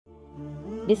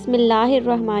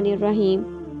Bismillahirrahmanirrahim.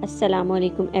 Assalamu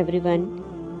alaikum everyone.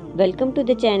 Welcome to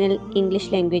the channel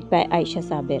English Language by Ayesha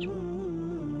Sabir.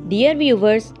 Dear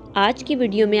viewers, आज की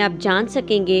video में आप जान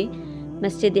सकेंगे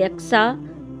मस्जिद अक्सा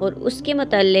और उसके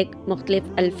मुताल्लिक मुख्तलिफ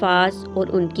अल्फाज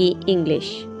और उनकी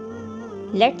English.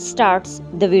 Let's start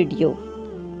the video.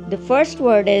 The first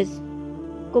word is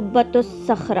Qubbatus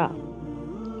Sakhra.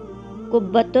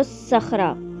 Qubbatus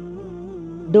Sakhra,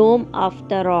 dome of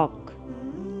the rock.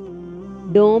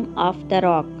 Dome of the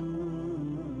rock.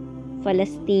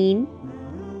 Palestine,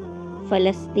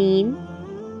 Palestine,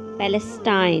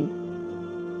 Palestine,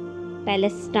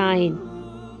 Palestine.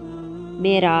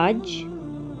 Miraj,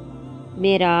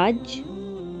 Miraj.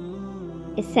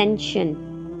 Ascension,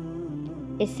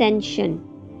 Ascension.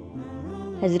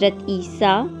 Hazrat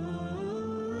Isa,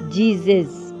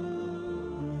 Jesus,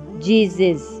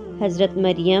 Jesus. Hazrat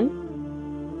Maryam,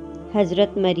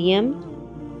 Hazrat Maryam.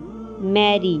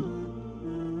 Mary,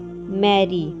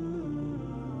 Mary.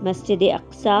 Masjid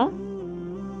Aqsa,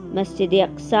 Masjid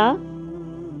Aqsa.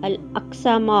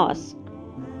 Aqsa Mosque,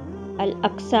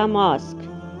 Aqsa Mosque.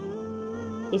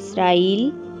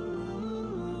 Israel,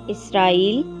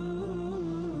 Israel,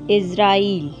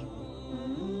 Israel,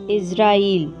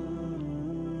 Israel.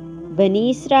 Bani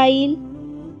Israel,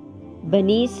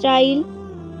 Bani Israel.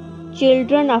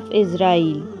 Children of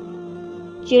Israel,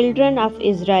 Children of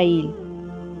Israel.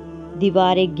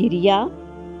 Diware Girya,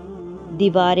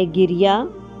 Diware Girya.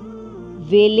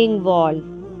 Wailing Wall,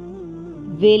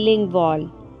 Wailing Wall.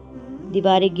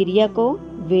 दीवार गिरिया को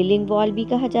वेलिंग wall भी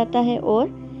कहा जाता है और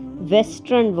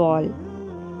western wall,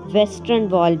 western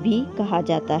wall भी कहा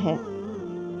जाता है.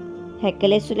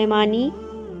 हैकल Sulemani,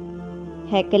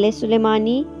 हैकल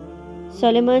Sulemani.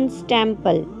 Solomon's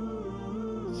temple,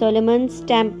 Solomon's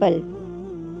temple.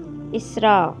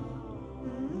 इसरा,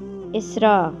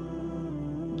 इसरा.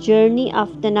 Journey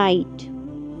of the night,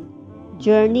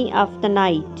 journey of the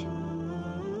night.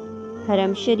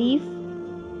 हरम शरीफ,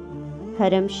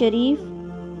 हरम शरीफ.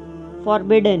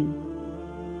 Forbidden,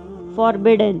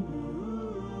 forbidden.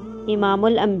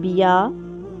 इमामुल अंबिया,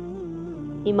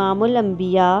 इमामुल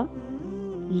अंबिया.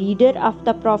 Leader of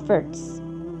the profits,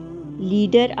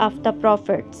 leader of the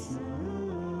profits.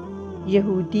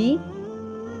 यहूदी,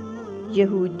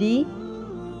 यहूदी.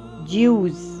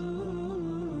 Jews,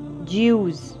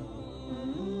 Jews.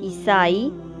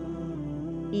 ईसाई,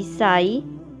 ईसाई.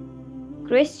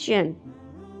 Christian,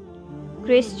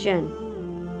 Christian.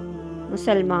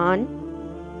 मुसलमान,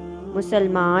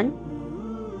 मुसलमान.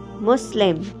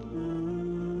 मुस्लिम,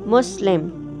 मुस्लिम.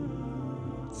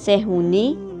 सेहूनी,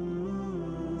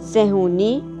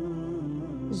 सेहूनी.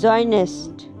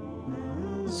 Zionist,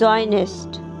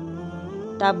 Zionist.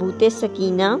 ताबूत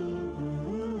सकीना,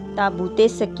 ताबूत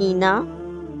Sakina.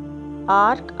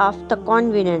 Arc of the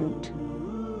कॉन्वेनेंट,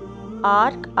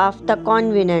 arc of the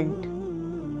कॉन्वेनेंट.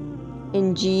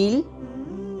 इंजील,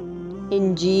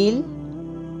 इंजील.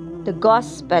 The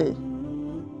gospel,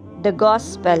 the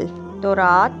gospel.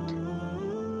 Taurat,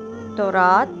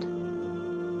 Taurat.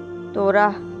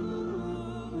 Torah,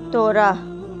 Torah.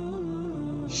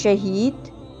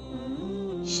 शहीद,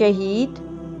 शहीद.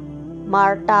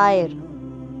 मार्टायर,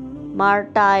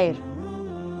 मार्टायर.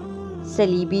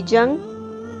 सलीबी जंग,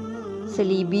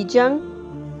 सलीबी जंग.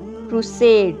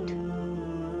 Crusade,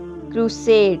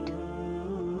 crusade.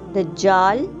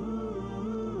 दज्जाल,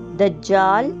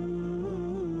 दज्जाल.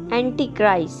 Anti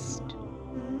Christ,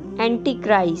 anti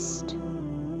Christ.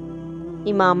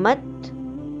 इमामत,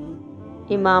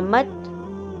 इमामत.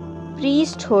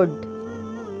 Priesthood,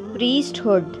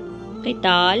 priesthood.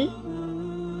 क़िताल,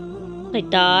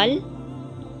 क़िताल.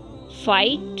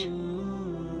 Fight,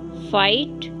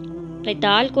 fight.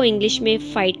 क़िताल को इंग्लिश में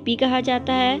फ़ाइट भी कहा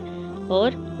जाता है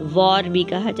और वॉर भी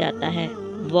कहा जाता है,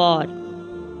 war.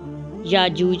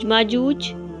 Yajuj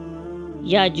Majuj,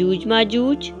 Yajuj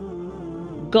Majuj.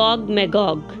 Gogh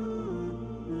मैगॉग,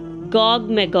 Gogh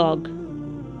मैगॉग.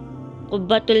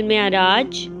 क़ुब्बतुल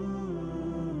मेअराज,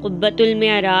 क़ुब्बतुल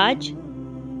मेअराज.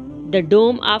 The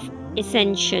dome of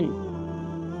ascension,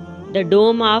 the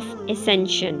dome of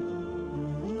ascension.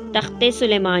 तख्ते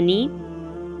सुलेमानी,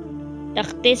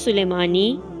 तख्ते Sulemani.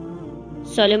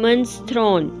 Solomon's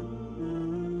throne,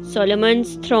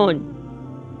 Solomon's throne.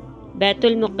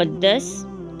 Betul मुक़द्दस,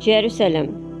 Jerusalem,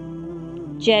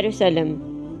 Jerusalem.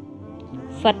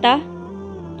 फतह,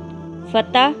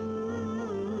 फतह.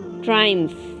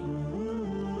 Triumph,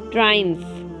 Triumph.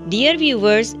 डियर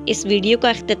व्यूवर्स, इस वीडियो का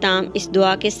अख्तिताम इस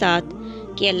दुआ के साथ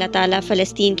कि अल्लाह ताला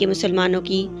फ़लस्तीन के मुसलमानों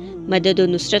की मदद व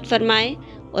नुसरत फरमाए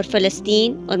और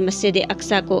फ़लस्तीन और मस्जिद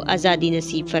अक्सा को आज़ादी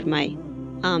नसीब फरमाए.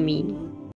 आमीन.